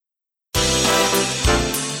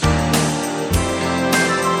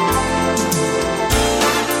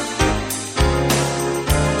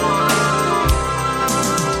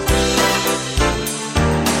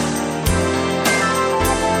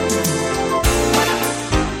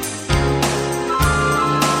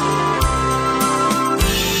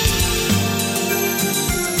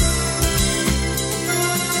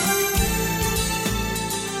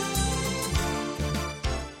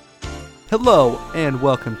Hello, and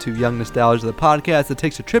welcome to Young Nostalgia, the podcast that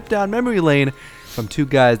takes a trip down memory lane from two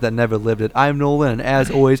guys that never lived it. I'm Nolan, and as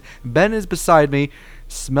always, Ben is beside me,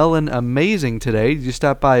 smelling amazing today. Did you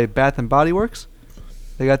stop by Bath & Body Works?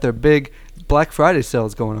 They got their big Black Friday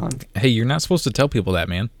sales going on. Hey, you're not supposed to tell people that,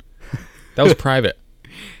 man. That was private.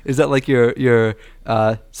 Is that like your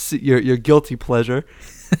guilty pleasure?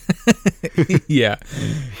 Yeah.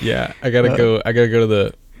 I gotta go. I gotta go to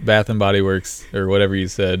the Bath & Body Works or whatever you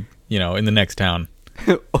said. In the next town.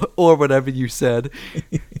 Or whatever you said.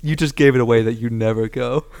 You just gave it away that you never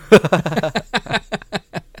go.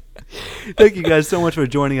 Thank you guys so much for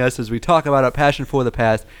joining us as we talk about our passion for the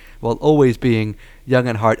past while always being young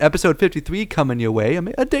at heart. Episode 53 coming your way.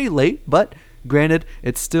 A day late, but granted,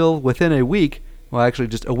 it's still within a week. Well, actually,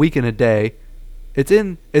 just a week and a day.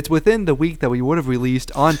 It's within the week that we would have released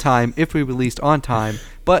on time if we released on time,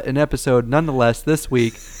 but an episode nonetheless this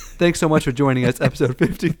week. Thanks so much for joining us, episode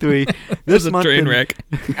 53. This month, train wreck.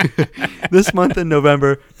 This month in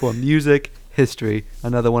November for music history,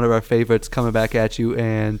 another one of our favorites coming back at you,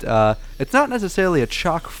 and it's not necessarily a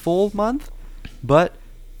chock full month, but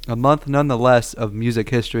a month nonetheless of music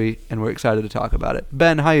history, and we're excited to talk about it.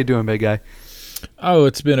 Ben, how you doing, big guy? Oh,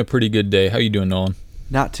 it's been a pretty good day. How you doing, Nolan?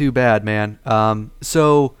 Not too bad, man.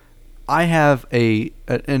 So I have an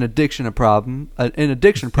addiction problem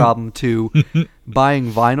to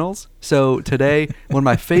buying vinyls. So today, one of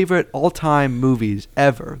my favorite all-time movies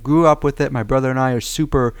ever. Grew up with it. My brother and I are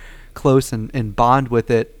super close and bond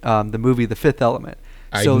with it. The movie The Fifth Element.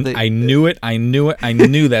 I knew it. I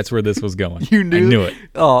knew that's where this was going. You knew? I knew it.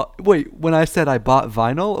 Oh, wait. When I said I bought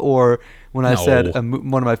vinyl, or when I said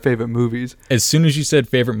one of my favorite movies? As soon as you said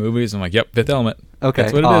favorite movies, I'm like, yep, Fifth Element. Okay.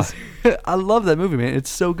 That's what it is. I love that movie, man. It's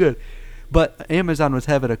so good. But Amazon was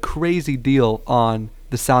having a crazy deal on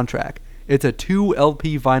the soundtrack. It's a 2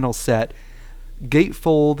 LP vinyl set,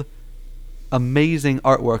 gatefold, amazing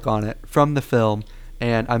artwork on it from the film,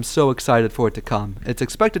 and I'm so excited for it to come. It's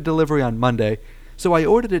expected delivery on Monday, so I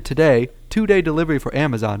ordered it today, 2-day delivery for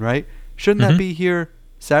Amazon, right? Shouldn't that be here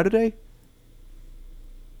Saturday?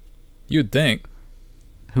 You'd think.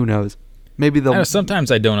 Who knows? Maybe they'll... Sometimes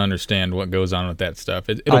I don't understand what goes on with that stuff.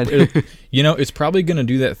 It's probably going to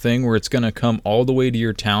do that thing where it's going to come all the way to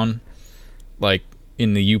your town, like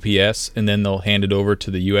in the UPS, and then they'll hand it over to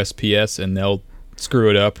the USPS, and they'll screw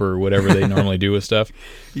it up or whatever they normally do with stuff.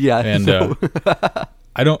 Yeah. And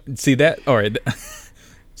I don't see that. All right.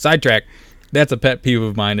 Sidetrack. That's a pet peeve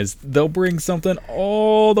of mine, is they'll bring something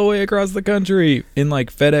all the way across the country in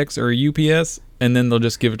like FedEx or UPS, and then they'll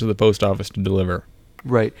just give it to the post office to deliver.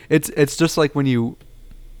 Right. It's just like when you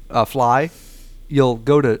fly, you'll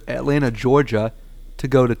go to Atlanta, Georgia, to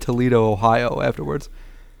go to Toledo, Ohio afterwards.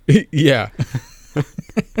 Yeah.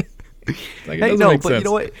 Hey, no, but you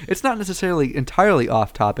know what? It's not necessarily entirely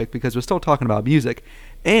off topic because we're still talking about music.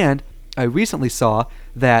 And I recently saw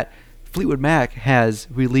that Fleetwood Mac has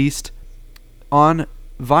released on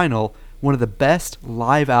vinyl one of the best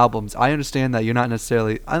live albums. I understand that you're not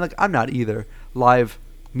necessarily... I'm not either. Live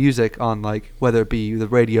music on, like, whether it be the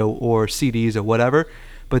radio or CDs or whatever,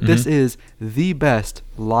 but this is the best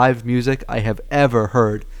live music I have ever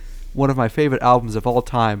heard. One of my favorite albums of all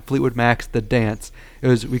time, Fleetwood Mac's The Dance. It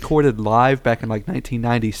was recorded live back in like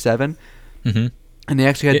 1997, and they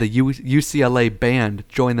actually had the UCLA band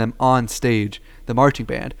join them on stage, the marching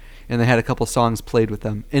band, and they had a couple songs played with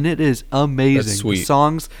them, and it is amazing. That's sweet. The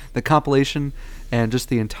songs, the compilation, and just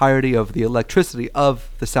the entirety of the electricity of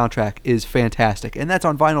the soundtrack is fantastic. And that's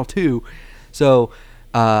on vinyl too. So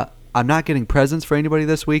I'm not getting presents for anybody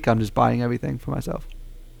this week. I'm just buying everything for myself.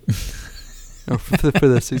 for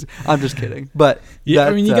this season. I'm just kidding. But yeah,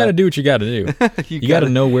 I mean, you got to do what you got to do. you got to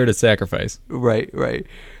know where to sacrifice. Right.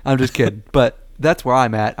 I'm just kidding. But that's where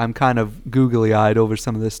I'm at. I'm kind of googly-eyed over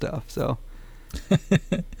some of this stuff. So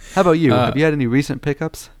how about you? Have you had any recent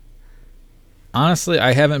pickups? Honestly,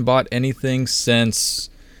 I haven't bought anything since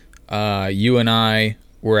you and I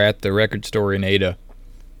were at the record store in Ada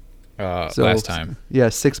last time. Yeah,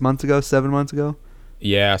 6 months ago, 7 months ago?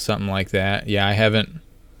 Yeah, something like that. Yeah, I haven't...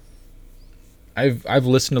 I've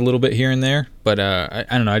listened a little bit here and there, but I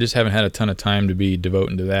don't know. I just haven't had a ton of time to be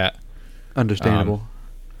devoting to that. Understandable.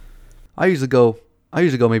 I usually go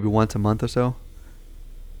maybe once a month or so.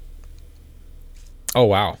 Oh,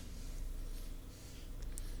 wow.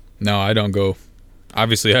 No, I don't go.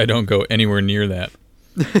 Obviously, I don't go anywhere near that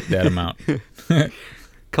amount.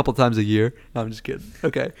 Couple times a year. No, I'm just kidding.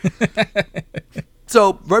 Okay.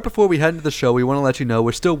 So right before we head into the show, we want to let you know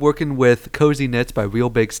we're still working with Cozy Knits by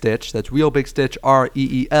Real Big Stitch. That's Real Big Stitch,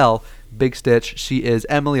 REEL Big Stitch. She is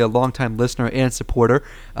Emily, a longtime listener and supporter.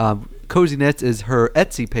 Cozy Knits is her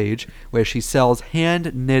Etsy page where she sells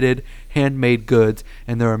hand-knitted, handmade goods,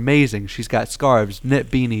 and they're amazing. She's got scarves,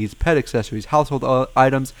 knit beanies, pet accessories, household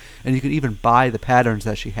items, and you can even buy the patterns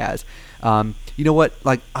that she has. You know what?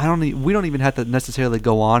 Like, we don't even have to necessarily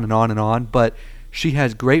go on and on and on, but she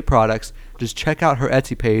has great products. Just check out her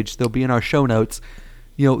Etsy page. They'll be in our show notes.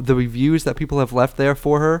 You know, the reviews that people have left there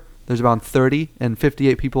for her, there's around 30, and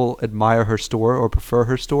 58 people admire her store or prefer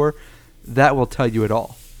her store. That will tell you it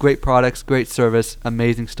all. Great products, great service,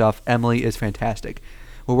 amazing stuff. Emily is fantastic.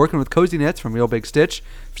 We're working with Cozy Knits from Real Big Stitch.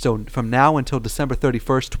 So from now until December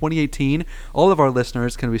 31st, 2018, all of our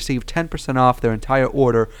listeners can receive 10% off their entire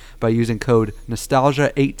order by using code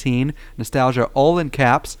Nostalgia18. Nostalgia all in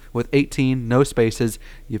caps with 18, no spaces.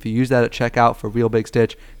 If you use that at checkout for Real Big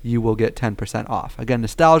Stitch, you will get 10% off. Again,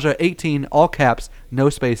 Nostalgia18, all caps, no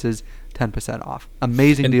spaces, 10% off.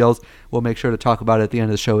 Amazing deals. We'll make sure to talk about it at the end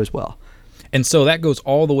of the show as well. And so that goes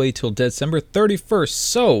all the way till December 31st.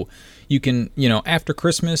 So you can, after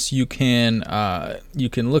Christmas, you can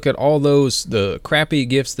look at all the crappy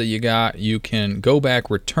gifts that you got. You can go back,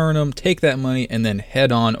 return them, take that money, and then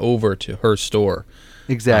head on over to her store.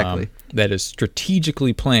 Exactly. That is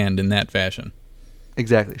strategically planned in that fashion.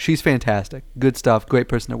 Exactly. She's fantastic. Good stuff. Great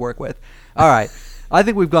person to work with. All right. I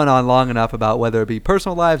think we've gone on long enough about whether it be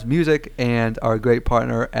personal lives, music, and our great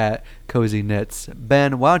partner at Cozy Knits.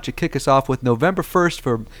 Ben, why don't you kick us off with November 1st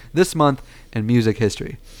for this month in music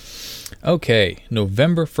history? Okay,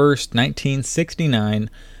 November 1st, 1969.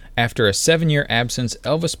 After a 7-year absence,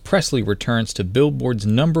 Elvis Presley returns to Billboard's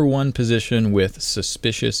 #1 position with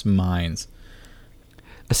Suspicious Minds.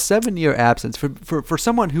 A 7-year absence. For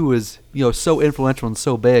someone who was so influential and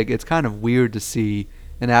so big, it's kind of weird to see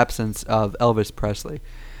an absence of Elvis Presley.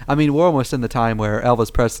 I mean, we're almost in the time where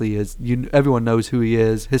Elvis Presley is, everyone knows who he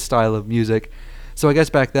is, his style of music. So I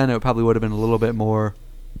guess back then it probably would have been a little bit more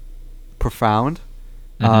profound.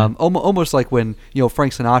 Mm-hmm. Almost like when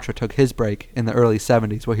Frank Sinatra took his break in the early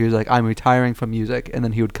 70s, where he was like, I'm retiring from music, and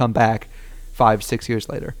then he would come back 5-6 years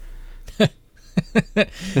later.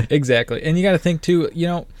 Exactly. And you got to think too,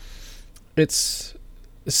 it's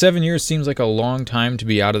 7 years seems like a long time to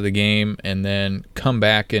be out of the game and then come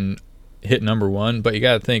back and hit #1, but you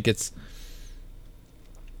got to think it's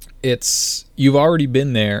you've already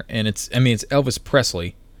been there, and it's Elvis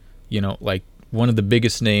Presley, like one of the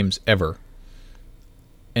biggest names ever.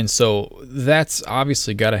 And so that's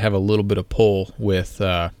obviously got to have a little bit of pull with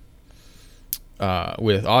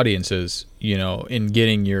audiences, in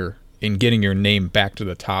getting your name back to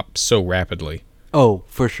the top so rapidly. Oh,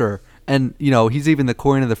 for sure. And, he's even the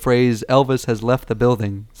coin of the phrase, Elvis has left the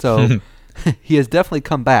building. So he has definitely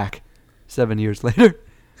come back 7 years later.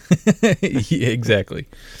 Yeah, exactly.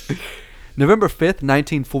 November 5th,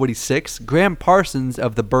 1946, Graham Parsons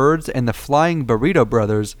of the Byrds and the Flying Burrito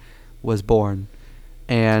Brothers was born.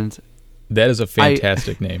 And that is a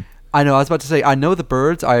fantastic name. I know. I was about to say, I know the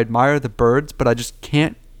Byrds. I admire the Byrds, but I just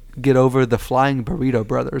can't get over the Flying Burrito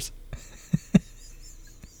Brothers.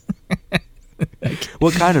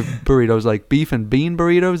 What kind of burritos? Like beef and bean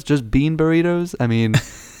burritos? Just bean burritos? I mean...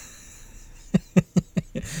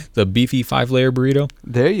 The beefy 5-layer burrito?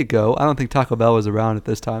 There you go. I don't think Taco Bell was around at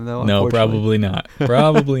this time, though. No, probably not.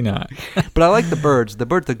 Probably not. But I like the Byrds. The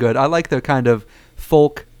Byrds are good. I like their kind of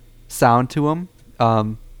folk sound to them.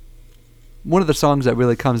 One of the songs that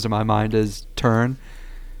really comes to my mind is Turn.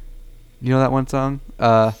 You know that one song?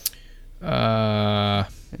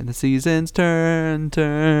 And the seasons turn,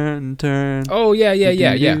 turn, turn. Oh, yeah.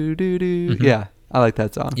 Mm-hmm. Yeah, I like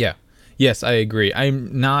that song. Yeah. Yes, I agree.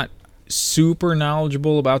 I'm not super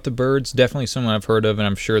knowledgeable about the Byrds. Definitely someone I've heard of, and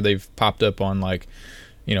I'm sure they've popped up on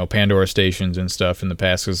Pandora stations and stuff in the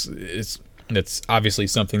past, because it's obviously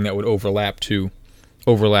something that would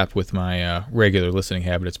overlap with my regular listening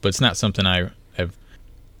habits, but it's not something I have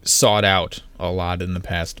sought out a lot in the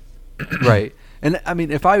past. Right. And I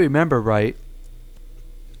mean, if I remember right,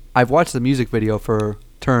 I've watched the music video for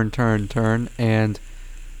Turn, Turn, Turn, and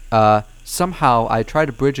somehow I try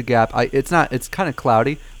to bridge a gap. It's kind of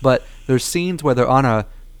cloudy, but there's scenes where they're on a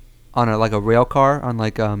like a rail car,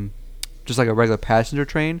 on just like a regular passenger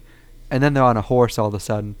train, and then they're on a horse all of a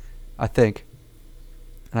sudden, I think.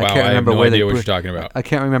 And wow, I have no idea what you're talking about. I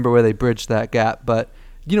can't remember where they bridged that gap, but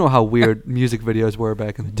you know how weird music videos were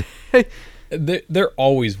back in the day. They're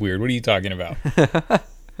always weird. What are you talking about?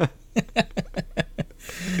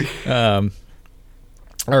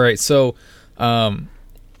 All right, so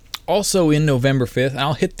also in November 5th,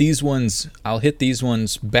 I'll hit these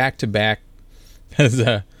ones back to back, because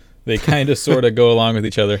they kind of sort of go along with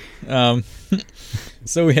each other.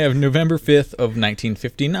 So we have November 5th of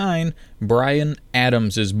 1959, Bryan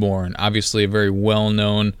Adams is born. Obviously a very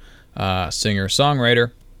well-known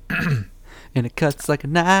singer-songwriter. And it cuts like a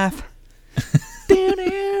knife.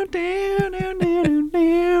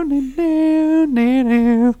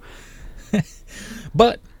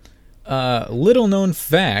 But little known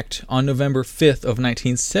fact, on November 5th of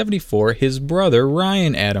 1974, his brother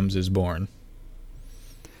Ryan Adams is born.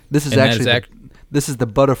 This is this is the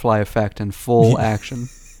butterfly effect in full action.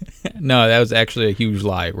 No, that was actually a huge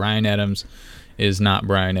lie. Ryan Adams is not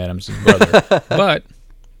Bryan Adams' brother.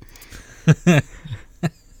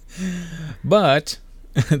 But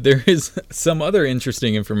there is some other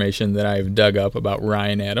interesting information that I've dug up about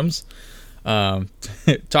Ryan Adams.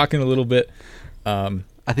 Talking a little bit. I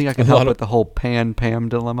think I can help with the whole Pan-Pam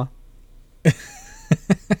dilemma.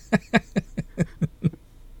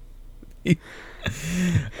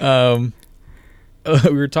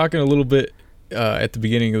 We were talking a little bit at the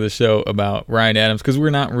beginning of the show about Ryan Adams because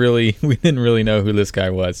we didn't really know who this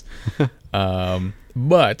guy was.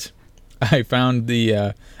 But I found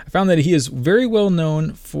that he is very well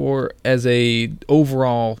known as a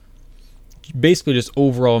overall, basically just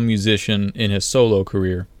overall musician in his solo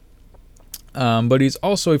career. But he's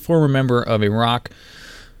also a former member of a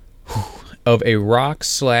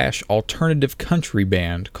rock/alternative country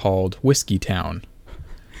band called Whiskey Town.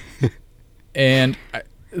 And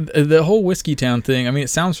the whole Whiskey Town thing, I mean, it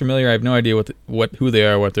sounds familiar. I have no idea who they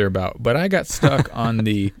are, what they're about. But I got stuck on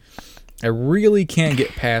I really can't get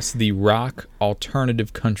past the rock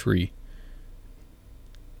alternative country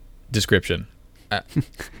description.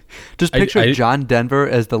 Just picture John Denver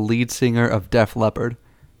as the lead singer of Def Leppard.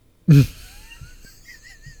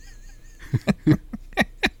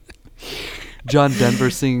 John Denver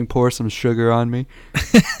singing "Pour Some Sugar on Me."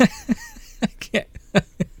 I can't.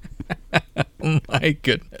 Oh my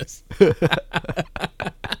goodness.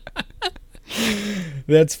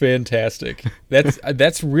 That's fantastic.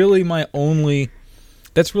 That's really the only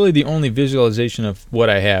visualization of what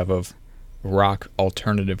I have of rock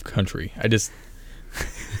alternative country. That's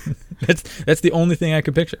the only thing I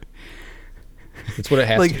could picture. That's what it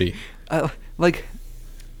has to be.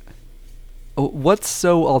 What's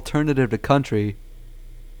so alternative to country?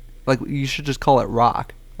 Like, you should just call it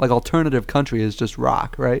rock. Like, alternative country is just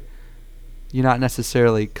rock, right? You're not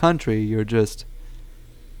necessarily country. You're just.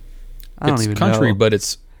 It's country, but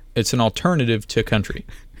it's an alternative to country.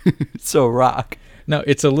 So rock. No,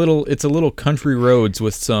 it's a little country roads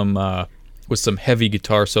with some heavy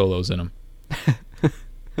guitar solos in them.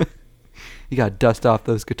 You gotta dust off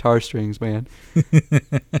those guitar strings, man.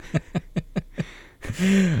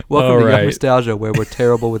 Welcome to Young Nostalgia, where we're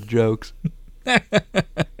terrible with jokes.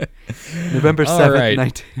 November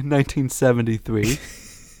 7th, 1973.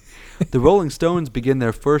 The Rolling Stones begin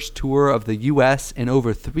their first tour of the U.S. in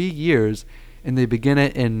over 3 years, and they begin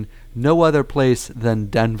it in no other place than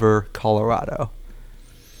Denver, Colorado.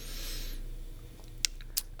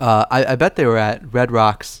 I bet they were at Red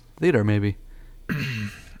Rocks Theater, maybe.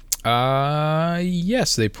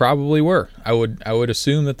 Yes, they probably were. I would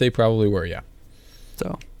assume that they probably were, yeah.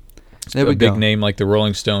 So, there we go. A big name like the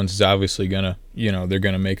Rolling Stones is obviously they're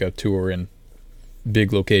gonna make a tour in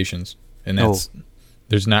big locations, and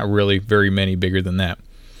there's not really very many bigger than that.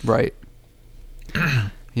 Right.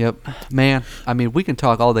 Yep. Man, I mean, we can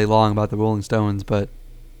talk all day long about the Rolling Stones, but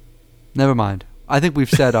never mind. I think we've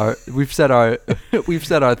said our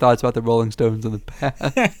thoughts about the Rolling Stones in the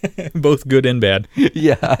past. Both good and bad.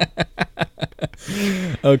 Yeah.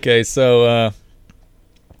 Okay, so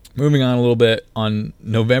moving on a little bit, on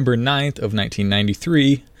November 9th of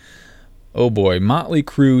 1993, oh boy, Motley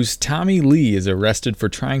Crue's Tommy Lee is arrested for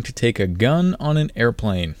trying to take a gun on an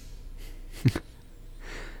airplane.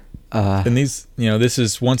 And this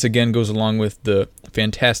is once again goes along with the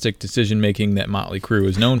fantastic decision making that Motley Crue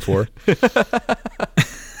is known for.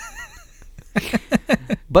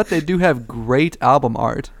 But they do have great album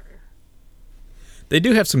art. They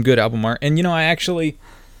do have some good album art, and I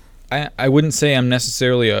wouldn't say I'm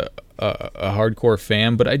necessarily a hardcore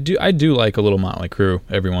fan, but I do like a little Motley Crue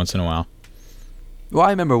every once in a while. Well,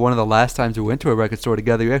 I remember one of the last times we went to a record store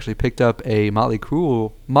together, you actually picked up a Motley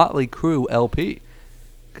Crue LP.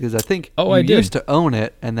 Because I think you used to own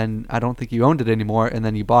it, and then I don't think you owned it anymore, and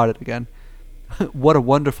then you bought it again. What a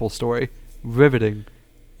wonderful story. Riveting.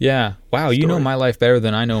 Yeah. Wow, story. You know my life better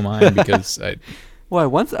than I know mine, because I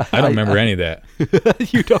don't remember any of that.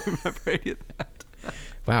 You don't remember any of that?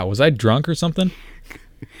 Wow, was I drunk or something?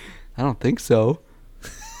 I don't think so.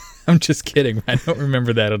 I'm just kidding. I don't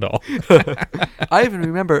remember that at all. I even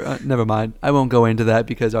remember... never mind. I won't go into that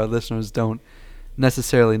because our listeners don't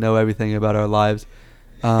necessarily know everything about our lives.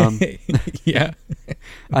 Yeah.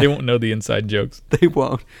 They won't know the inside jokes. They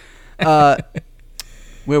won't.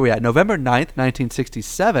 Where are we at? November 9th,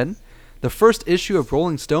 1967, the first issue of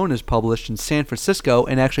Rolling Stone is published in San Francisco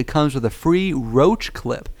and actually comes with a free roach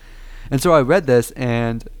clip. And so I read this,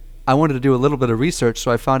 and I wanted to do a little bit of research,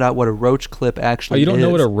 so I found out what a roach clip actually is. Oh, you don't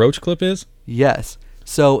know what a roach clip is? Yes.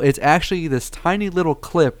 So it's actually this tiny little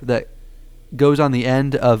clip that goes on the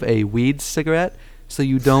end of a weed cigarette so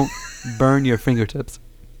you don't burn your fingertips.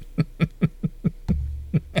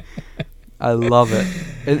 I love it.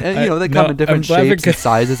 And they come in different shapes and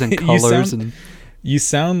sizes and colors. You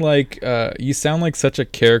sound like such a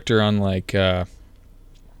character on like oh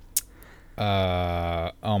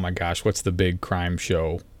my gosh, what's the big crime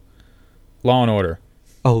show? Law and Order.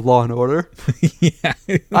 Oh, Law and Order? Yeah.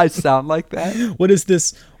 I sound like that. What is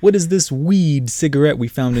this weed cigarette we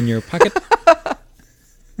found in your pocket?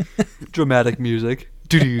 Dramatic music.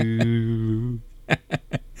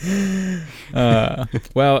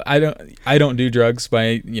 Well, I don't do drugs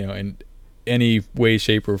by in any way,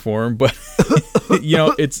 shape, or form, but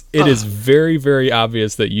it is very, very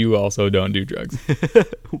obvious that you also don't do drugs.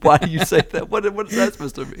 Why do you say that? What does that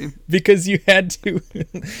supposed to mean? Because you had to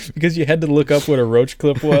look up what a roach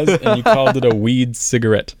clip was, and you called it a weed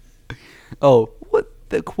cigarette. Oh, what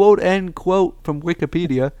the quote from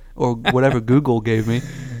Wikipedia or whatever Google gave me.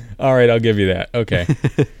 All right, I'll give you that. Okay,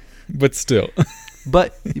 but still.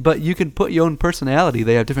 But you can put your own personality.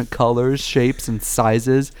 They have different colors, shapes, and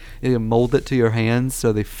sizes. You can mold it to your hands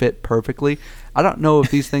so they fit perfectly. I don't know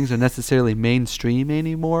if these things are necessarily mainstream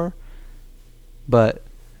anymore, but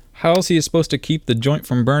how else are you supposed to keep the joint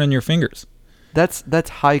from burning your fingers? That's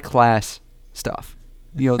high class stuff.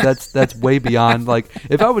 That's way beyond. Like,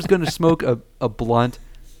 if I was going to smoke a blunt,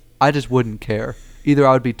 I just wouldn't care. Either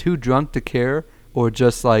I would be too drunk to care, or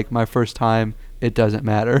just like my first time, it doesn't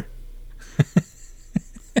matter.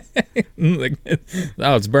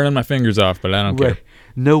 It's burning my fingers off, but I don't care.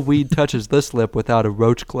 No weed touches this lip without a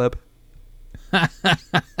roach clip. That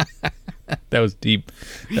was deep.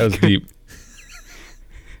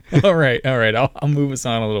 All right. I'll move us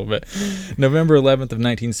on a little bit. November 11th of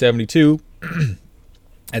 1972.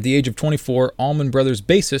 At the age of 24, Allman Brothers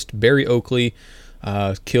bassist Barry Oakley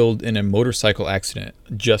killed in a motorcycle accident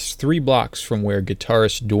just 3 blocks from where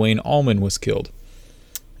guitarist Duane Allman was killed.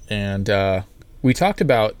 And we talked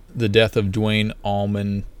about the death of Duane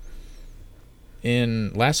Allman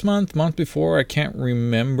in last month before, I can't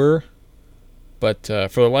remember. But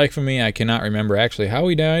for the life of me, I cannot remember actually how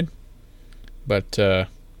he died. But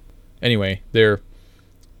anyway, their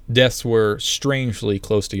deaths were strangely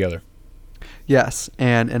close together. Yes,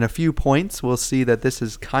 and in a few points, we'll see that this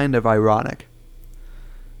is kind of ironic.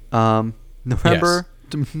 November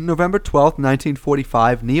 12th,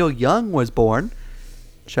 1945, Neil Young was born.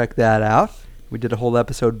 Check that out. We did a whole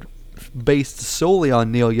episode based solely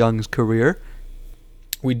on Neil Young's career.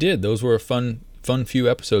 We did. Those were a fun few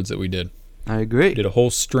episodes that we did. I agree. We did a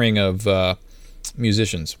whole string of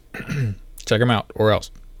musicians. Check them out, or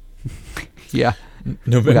else. Yeah.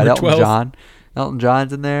 November we got Elton 12th. John. Elton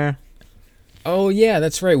John's in there. Oh, yeah,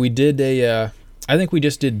 that's right. We did I think we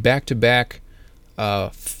just did back-to-back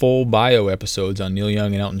full bio episodes on Neil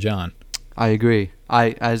Young and Elton John. I agree.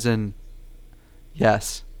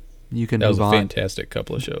 Yes. You can move on. That was a fantastic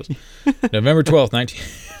couple of shows. November 12th,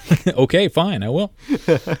 Okay, fine, I will.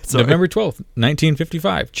 November 12th,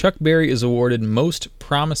 1955. Chuck Berry is awarded Most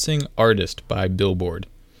Promising Artist by Billboard.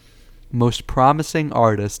 Most Promising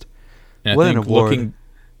Artist. And what an award.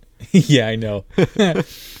 Yeah, I know.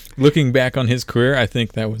 Looking back on his career, I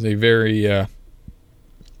think that was a very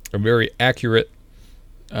accurate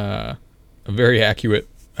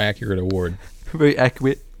award. Very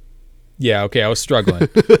accurate. Yeah, okay, I was struggling.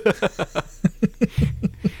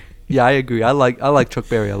 Yeah, I agree. I like Chuck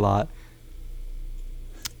Berry a lot.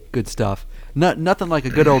 Good stuff. Nothing like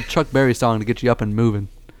a good old Chuck Berry song to get you up and moving.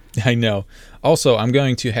 I know. Also, I'm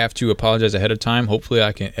going to have to apologize ahead of time. Hopefully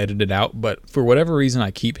I can edit it out, but for whatever reason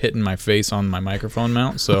I keep hitting my face on my microphone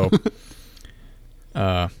mount, so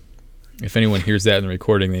if anyone hears that in the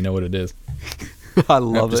recording, they know what it is. I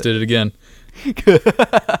love it. Just did it again.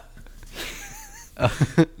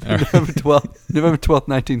 November 12th,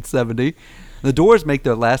 1970. The Doors make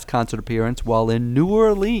their last concert appearance while in New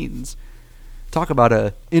Orleans. Talk about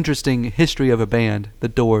a interesting history of a band, the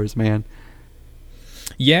Doors, man.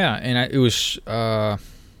 Yeah, and it was... how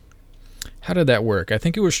did that work? I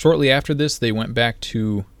think it was shortly after this they went back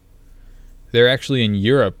to... They're actually in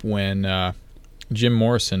Europe when Jim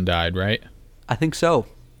Morrison died, right? I think so.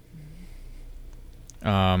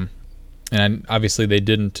 And obviously they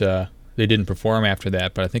didn't perform after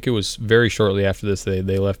that, but I think it was very shortly after this they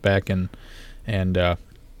left back and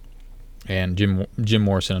And Jim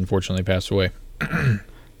Morrison unfortunately passed away.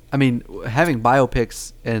 I mean, having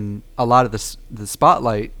biopics in a lot of the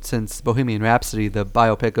spotlight since Bohemian Rhapsody, the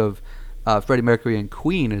biopic of Freddie Mercury and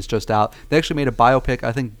Queen is just out. They actually made a biopic,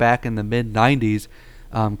 I think, back in the mid-'90s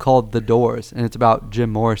called The Doors, and it's about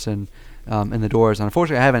Jim Morrison and The Doors. And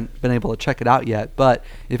unfortunately, I haven't been able to check it out yet, but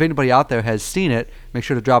if anybody out there has seen it, make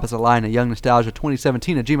sure to drop us a line at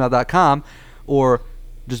youngnostalgia2017@gmail.com, or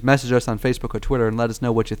just message us on Facebook or Twitter and let us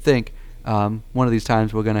know what you think. One of these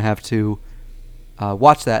times we're going to have to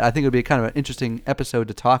watch that. I think it would be kind of an interesting episode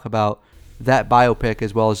to talk about that biopic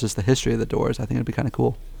as well as just the history of the Doors. I think it would be kind of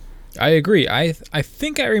cool. I agree. I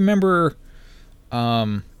think I remember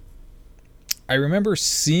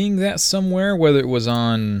seeing that somewhere, whether it was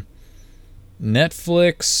on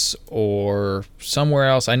Netflix or somewhere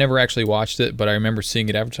else. I never actually watched it, but I remember seeing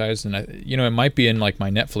it advertised, and it might be in like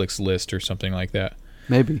my Netflix list or something like that.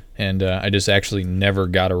 Maybe. And I just actually never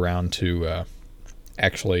got around to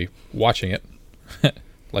actually watching it,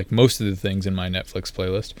 like most of the things in my Netflix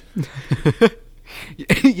playlist.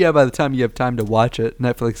 Yeah, by the time you have time to watch it,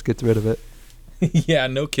 Netflix gets rid of it. Yeah,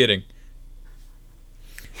 no kidding.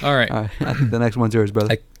 All right. I think the next one's yours,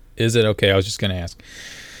 brother. Is it? Okay, I was just going to ask.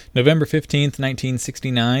 November 15th,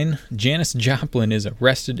 1969, Janis Joplin is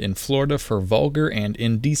arrested in Florida for vulgar and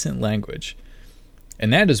indecent language.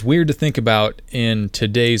 And that is weird to think about in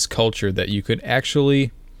today's culture, that you could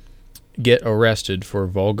actually get arrested for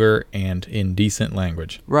vulgar and indecent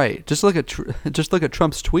language. Right. Just look at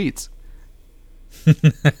Trump's tweets.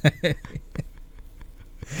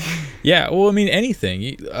 Yeah, well, I mean,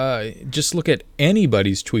 anything. Just look at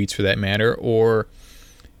anybody's tweets for that matter, or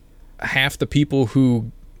half the people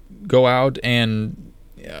who go out and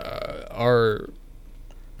are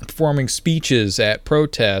performing speeches at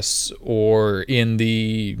protests or in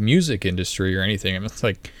the music industry or anything. I mean, it's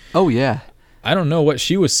like, oh yeah, I don't know what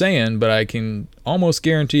she was saying, but I can almost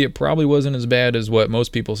guarantee it probably wasn't as bad as what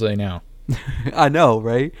most people say now. I know,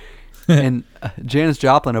 right? And Janis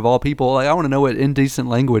Joplin, of all people, I want to know what indecent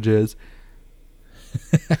language is.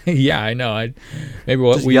 Yeah, I know.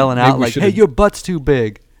 Just yelling out like, "Hey, your butt's too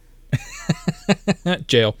big."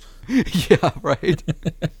 Jail. Yeah, right.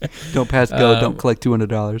 Don't pass go. Don't collect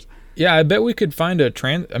 $200. Yeah, I bet we could find a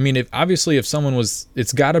I mean, if someone was,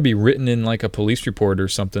 it's got to be written in like a police report or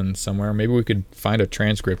something somewhere. Maybe we could find a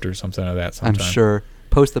transcript or something of that sometime. I'm sure.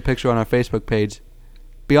 Post the picture on our Facebook page.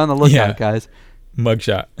 Be on the lookout, guys.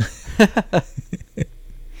 Mugshot.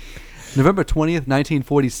 November 20th,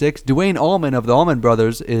 1946, Duane Allman of the Allman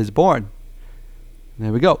Brothers is born.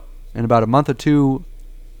 There we go. And about a month or two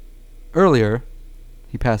earlier,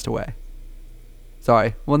 he passed away.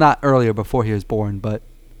 Sorry. Well, not earlier, before he was born, but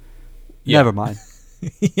never mind.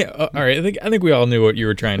 Yeah, all right. I think we all knew what you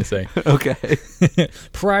were trying to say. Okay.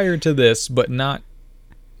 Prior to this, but not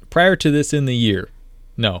prior to this in the year.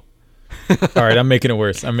 No. All right, I'm making it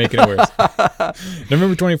worse. November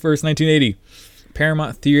 21st, 1980.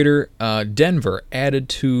 Paramount Theater, Denver, added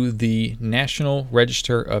to the National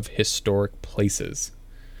Register of Historic Places.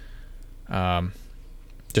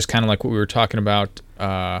 Just kind of like what we were talking about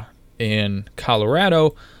in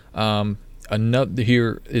Colorado. Another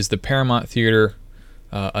here is the Paramount Theater,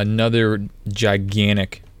 another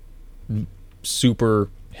gigantic, super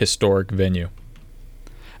historic venue.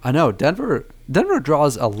 I know Denver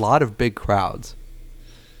draws a lot of big crowds.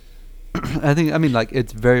 I mean, like,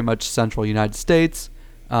 it's very much central United States.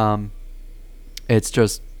 It's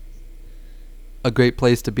just a great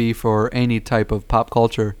place to be for any type of pop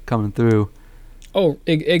culture coming through. Oh,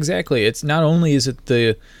 exactly. It's not only is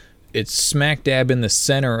it's smack dab in the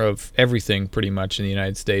center of everything pretty much in the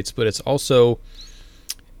United States, but it's also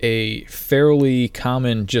a fairly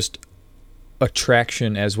common just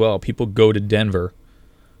attraction as well. People go to Denver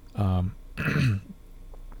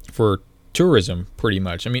for tourism pretty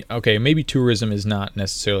much. I mean, okay, maybe tourism is not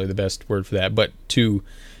necessarily the best word for that, but to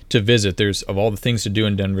visit, there's, of all the things to do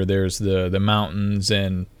in Denver, there's the mountains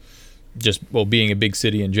and just, well, being a big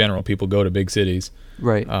city in general, people go to big cities.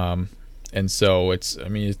 Right. And so it's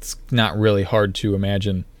not really hard to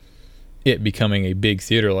imagine it becoming a big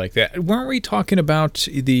theater like that. Weren't we talking about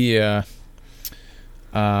the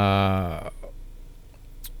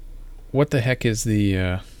what the heck is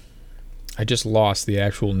the I just lost the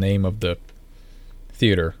actual name of the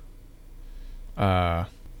theater.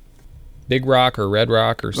 Big Rock or Red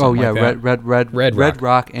Rock or something like that. Red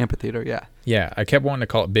Rock Amphitheater, yeah. Yeah, I kept wanting to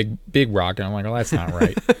call it Big Rock, and I'm like, oh, that's not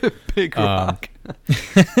right. Big Rock.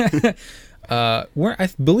 I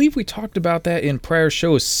believe we talked about that in prior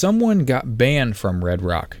shows. Someone got banned from Red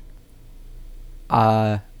Rock.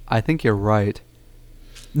 I think you're right.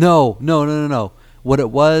 No. What it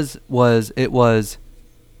was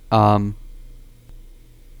I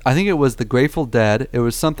think it was the Grateful Dead. It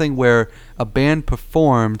was something where a band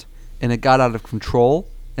performed and it got out of control,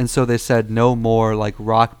 and so they said no more like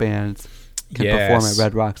rock bands can perform at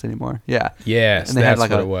Red Rocks anymore. Yeah. Yes, and they that's had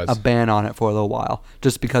like what it was. a ban on it for a little while,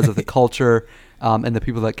 just because of the culture and the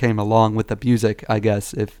people that came along with the music, I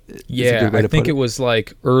guess. If it's a good way I to think put it was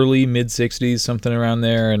like early mid '60s, something around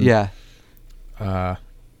there, and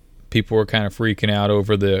people were kind of freaking out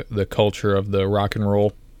over the culture of the rock and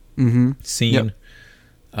roll scene.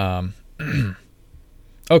 Yep.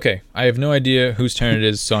 Okay, I have no idea whose turn it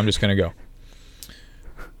is, so I'm just going to go.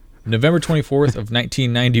 November 24th of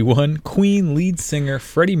 1991, Queen lead singer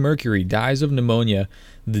Freddie Mercury dies of pneumonia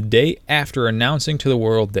the day after announcing to the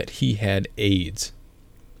world that he had AIDS.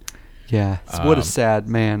 Yeah, what a sad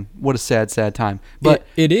man. What a sad time. But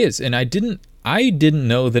it is, and I didn't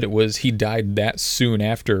know that it was he died that soon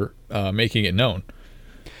after making it known.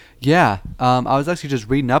 Yeah, I was actually just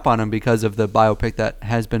reading up on him because of the biopic that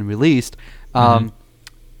has been released.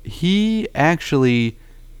 He actually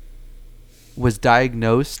was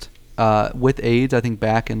diagnosed with AIDS, I think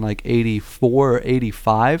back in like 84 or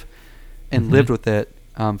 85, and lived with it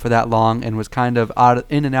for that long, and was kind of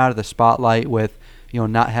in and out of the spotlight with,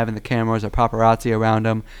 not having the cameras or paparazzi around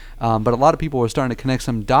him. But a lot of people were starting to connect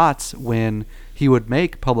some dots when he would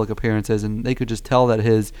make public appearances, and they could just tell that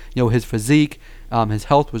his physique, his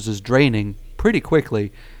health was just draining pretty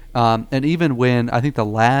quickly. And even when I think the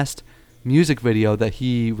last music video that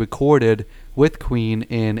he recorded with Queen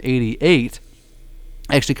in '88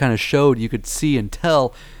 actually kind of showed, you could see and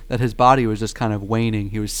tell that his body was just kind of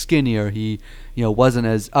waning. He was skinnier. He wasn't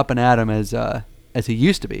as up and at 'em as he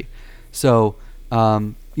used to be. So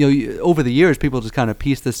over the years, people just kind of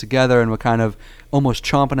pieced this together and were kind of almost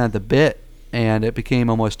chomping at the bit, and it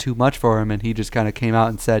became almost too much for him, and he just kind of came out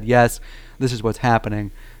and said, yes, this is what's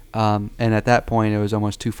happening. And at that point, it was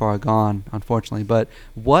almost too far gone, unfortunately. But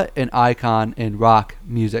what an icon in rock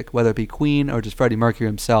music, whether it be Queen or just Freddie Mercury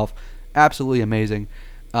himself. Absolutely amazing.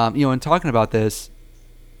 In talking about this,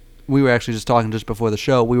 we were actually just talking just before the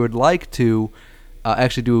show. We would like to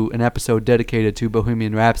actually do an episode dedicated to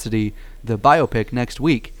Bohemian Rhapsody, the biopic, next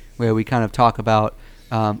week, where we kind of talk about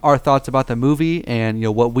our thoughts about the movie and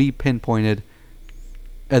what we pinpointed,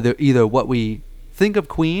 either what we think of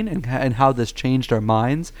Queen and how this changed our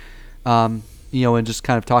minds, and just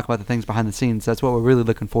kind of talk about the things behind the scenes. That's what we're really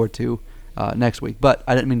looking forward to next week. But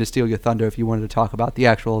I didn't mean to steal your thunder if you wanted to talk about the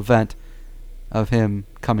actual event of him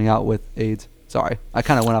coming out with AIDS. Sorry, I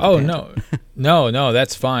kind of went off. Oh, no,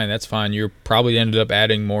 that's fine. That's fine. You probably ended up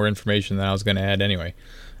adding more information than I was going to add anyway.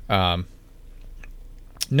 No,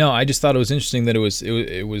 I just thought it was interesting that it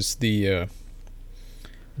was the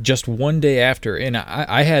just one day after, and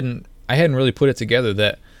I hadn't really put it together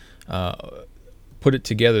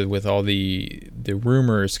with all the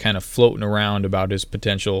rumors kind of floating around about his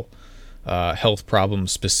potential health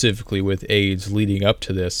problems, specifically with AIDS, leading up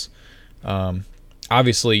to this.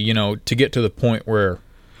 Obviously, to get to the point where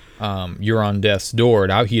you're on death's door,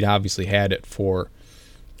 he'd obviously had it for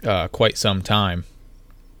quite some time.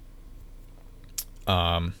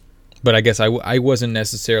 But I guess I wasn't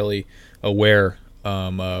necessarily aware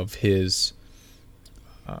of his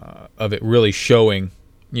of it really showing,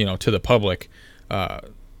 to the public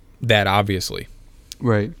that obviously.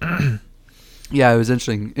 Right. Yeah, it was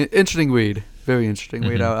interesting. Interesting read. Very interesting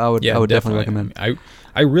read. I would definitely recommend.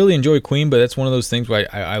 I really enjoy Queen, but that's one of those things where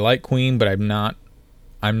I like Queen, but I'm not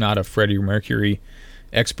a Freddie Mercury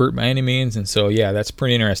expert by any means, and so yeah, that's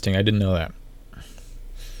pretty interesting. I didn't know that.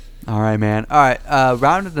 All right, man. All right,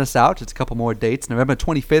 rounding us out, just a couple more dates. November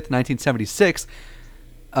 25th, 1976,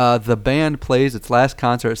 the band plays its last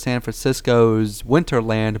concert at San Francisco's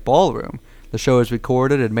Winterland Ballroom. The show is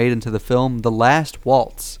recorded and made into the film The Last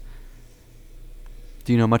Waltz.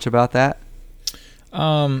 Do you know much about that?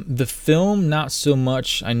 The film, not so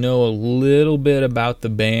much. I know a little bit about the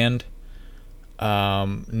band.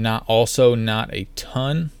 Not a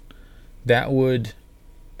ton. That would...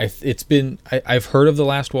 I've heard of The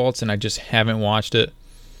Last Waltz, and I just haven't watched it.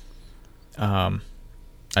 I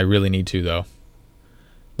really need to, though.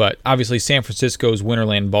 But obviously, San Francisco's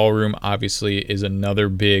Winterland Ballroom obviously is another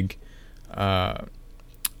big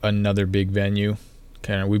venue.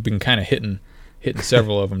 We've been kind of hitting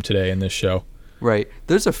several of them today in this show. Right.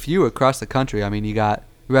 There's a few across the country. I mean, you got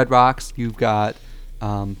Red Rocks, you've got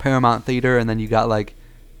Paramount Theater, and then you got like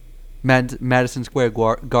Madison Square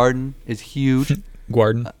Garden is huge.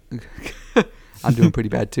 Garden. I'm doing pretty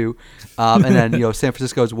bad too. And then San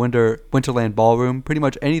Francisco's Winterland Ballroom. Pretty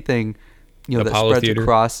much anything that Apollo spreads Theater.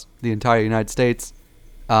 across the entire United States.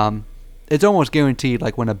 It's almost guaranteed.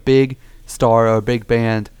 Like when a big star or a big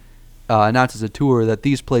band announces a tour that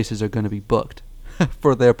these places are going to be booked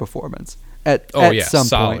for their performance at some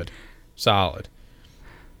point. Solid.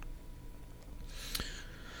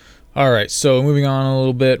 All right, so moving on a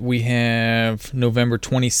little bit, we have November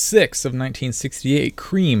 26th of 1968.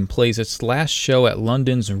 Cream plays its last show at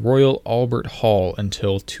London's Royal Albert Hall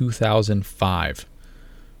until 2005,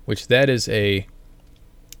 which that is a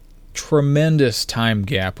tremendous time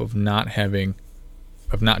gap of not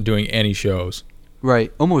doing any shows.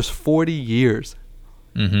 Right, almost 40 years.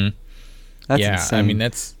 Mm-hmm. That's insane. I mean,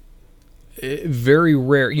 that's very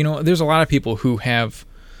rare. You know, there's a lot of people who have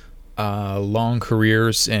long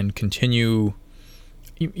careers and continue,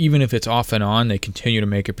 even if it's off and on, they continue to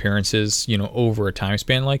make appearances, you know, over a time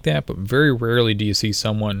span like that. But very rarely do you see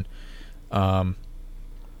someone, you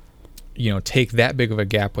know, take that big of a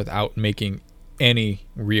gap without making any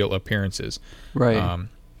real appearances. Right.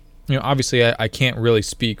 You know, obviously, I can't really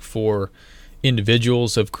speak for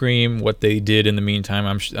individuals of Cream, what they did in the meantime.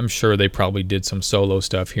 I'm sure they probably did some solo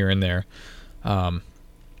stuff here and there.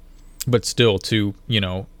 But still, to, you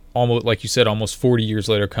know, almost like you said, almost 40 years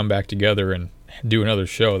later, come back together and do another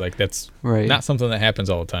show. Like, that's not something that happens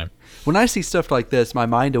all the time. When I see stuff like this, my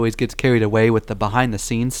mind always gets carried away with the behind the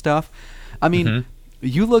scenes stuff. I mean,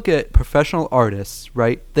 you look at professional artists,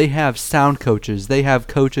 right? They have sound coaches. They have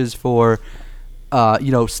coaches for,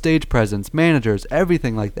 you know, stage presence, managers,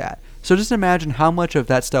 everything like that. So just imagine how much of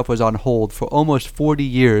that stuff was on hold for almost 40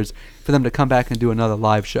 years for them to come back and do another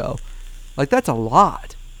live show. Like, that's a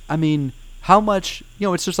lot. I mean, how much, you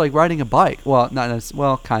know, it's just like riding a bike. Well,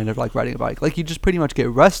 kind of like riding a bike. Like, you just pretty much get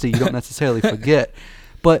rusty. You don't necessarily forget.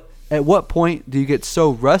 But at what point do you get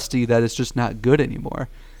so rusty that it's just not good anymore?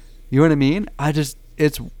 You know what I mean? It's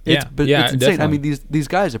insane. Definitely. I mean, these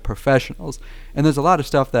guys are professionals. And there's a lot of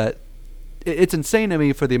stuff that, it's insane to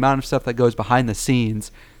me for the amount of stuff that goes behind the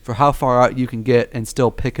scenes, for how far out you can get and still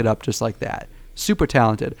pick it up just like that. Super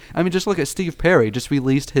talented. I mean, just look at Steve Perry. Just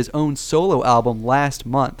released his own solo album last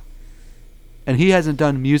month. And he hasn't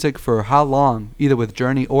done music for how long, either with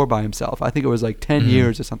Journey or by himself. I think it was like 10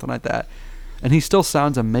 years or something like that. And he still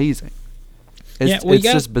sounds amazing. It's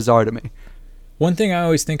just bizarre to me. One thing I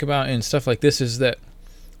always think about in stuff like this is that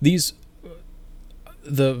the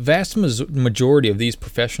vast majority of these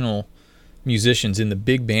professional musicians in the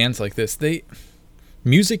big bands like this,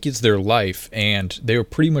 music is their life, and they were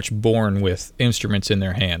pretty much born with instruments in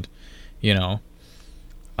their hand. You know,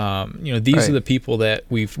 these are the people that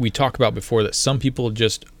we talked about before, that some people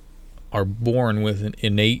just are born with an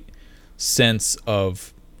innate sense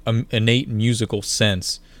of innate musical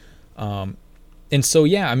sense. And so,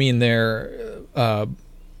 I mean, their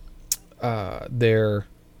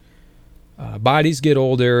bodies get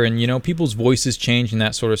older, and, you know, people's voices change and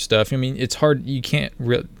that sort of stuff. I mean, it's hard. You can't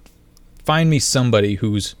find me somebody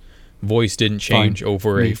whose voice didn't change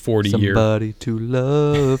over a 40-year. Somebody to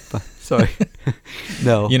love. Sorry.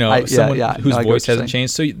 No. You know, someone whose voice hasn't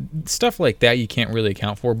changed. So stuff like that you can't really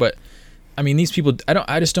account for. But I mean, these people,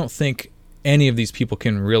 I just don't think any of these people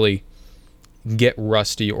can really get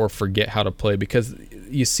rusty or forget how to play, because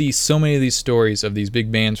you see so many of these stories of these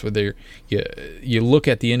big bands where you look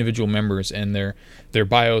at the individual members and their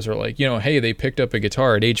bios are like, you know, hey, they picked up a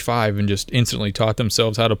guitar at age 5 and just instantly taught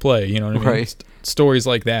themselves how to play. You know what I mean? Right. Stories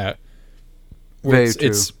like that. Very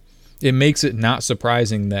true. It makes it not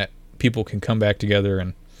surprising that people can come back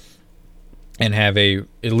together and have a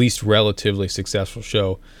at least relatively successful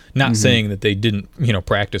show. Not saying that they didn't, you know,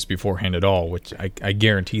 practice beforehand at all, which I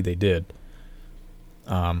guarantee they did.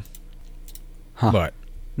 But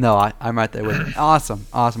no, I'm right there with you. Awesome.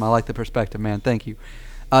 I like the perspective, man. Thank you.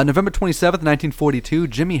 November 27th, 1942,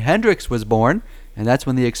 Jimi Hendrix was born, and that's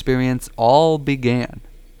when the experience all began.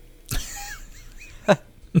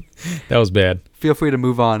 That was bad. Feel free to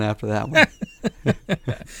move on after that one.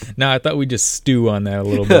 No, I thought we'd just stew on that a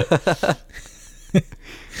little bit.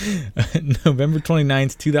 November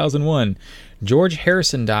 29th, 2001, George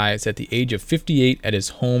Harrison dies at the age of 58 at his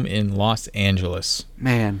home in Los Angeles.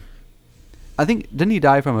 Man. I think, didn't he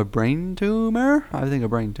die from a brain tumor? I think a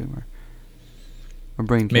brain tumor. Or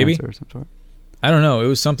brain cancer of some sort. I don't know. It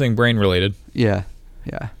was something brain related. Yeah.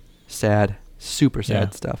 Sad. Super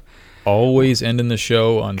sad stuff. Always ending the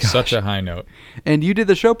show on such a high note. And you did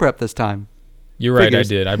the show prep this time. You're right, I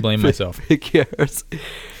did. I blame myself. Figures.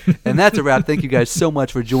 And that's a wrap. Thank you guys so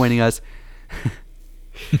much for joining us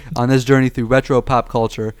on this journey through retro pop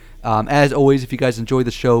culture. As always, if you guys enjoy the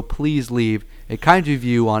show, please leave a kind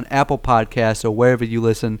review on Apple Podcasts or wherever you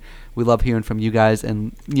listen. We love hearing from you guys.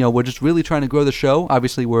 And, you know, we're just really trying to grow the show.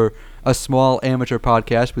 Obviously, we're a small amateur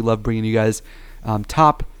podcast. We love bringing you guys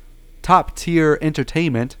top tier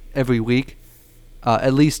entertainment every week.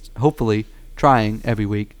 At least, hopefully, trying every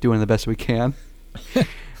week, doing the best we can.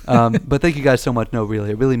 But thank you guys so much. No,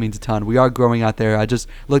 really, it really means a ton. We are growing out there. I just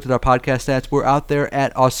looked at our podcast stats. We're out there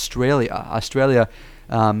at Australia.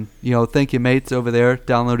 Thank you, mates over there,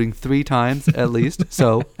 downloading 3 times at least.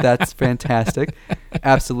 So that's fantastic.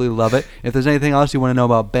 Absolutely love it. If there's anything else you want to know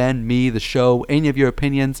about Ben, me, the show, any of your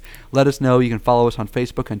opinions, let us know. You can follow us on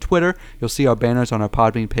Facebook and Twitter. You'll see our banners on our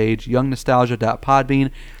Podbean page,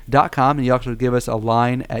 youngnostalgia.podbean.com, and you also give us a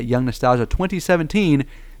line at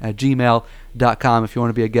youngnostalgia2017@gmail.com if you want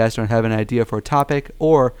to be a guest or have an idea for a topic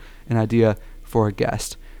or an idea for a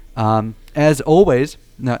guest. As always,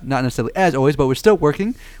 not necessarily as always, but we're still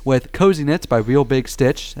working with Cozy Knits by Real Big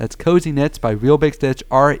Stitch. That's Cozy Knits by Real Big Stitch,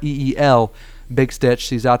 REEL Big Stitch.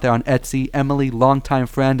 She's out there on Etsy. Emily, longtime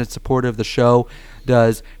friend and supporter of the show,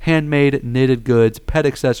 does handmade knitted goods, pet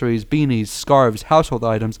accessories, beanies, scarves, household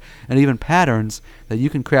items, and even patterns that you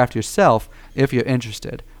can craft yourself if you're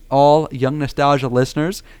interested. All Young Nostalgia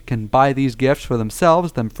listeners can buy these gifts for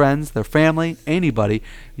themselves, their friends, their family, anybody.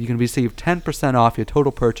 You can receive 10% off your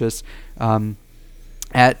total purchase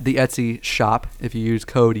at the Etsy shop if you use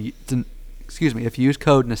code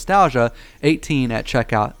Nostalgia18 at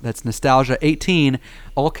checkout. That's Nostalgia18,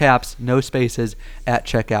 all caps, no spaces, at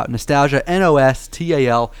checkout. Nostalgia,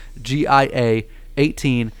 NOSTALGIA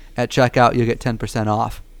 18 at checkout. You'll get 10%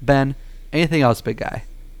 off. Ben, anything else, big guy?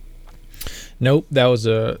 Nope, that was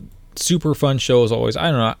a super fun show as always.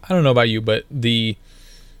 I don't know about you, but this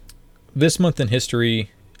month in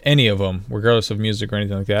history, any of them, regardless of music or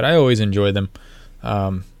anything like that, I always enjoy them.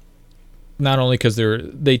 Not only because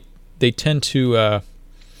they tend to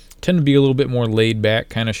be a little bit more laid back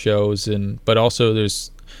kind of shows, but also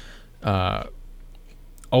there's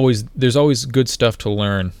always good stuff to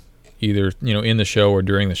learn, either in the show or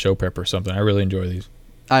during the show prep or something. I really enjoy these.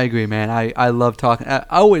 I agree, man. I love talking. I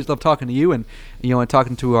always love talking to you, and and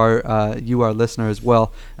talking to our listener as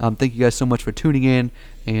well. Thank you guys so much for tuning in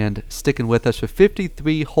and sticking with us for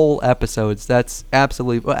 53 whole episodes. That's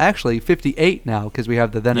actually 58 now, because we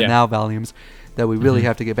have the Then and Now volumes that we really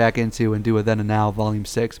have to get back into and do a Then and Now volume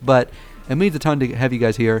 6. But it means a ton to have you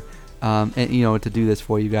guys here. And to do this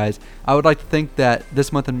for you guys. I would like to think that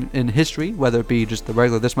this month in history, whether it be just the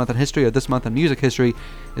regular This Month in History or This Month in Music History,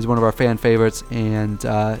 is one of our fan favorites, and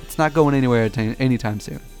it's not going anywhere anytime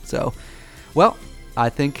soon. So, well, I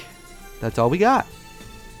think that's all we got.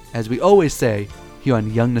 As we always say here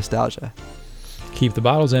on Young Nostalgia, keep the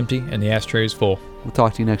bottles empty and the ashtrays full. We'll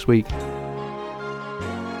talk to you next week.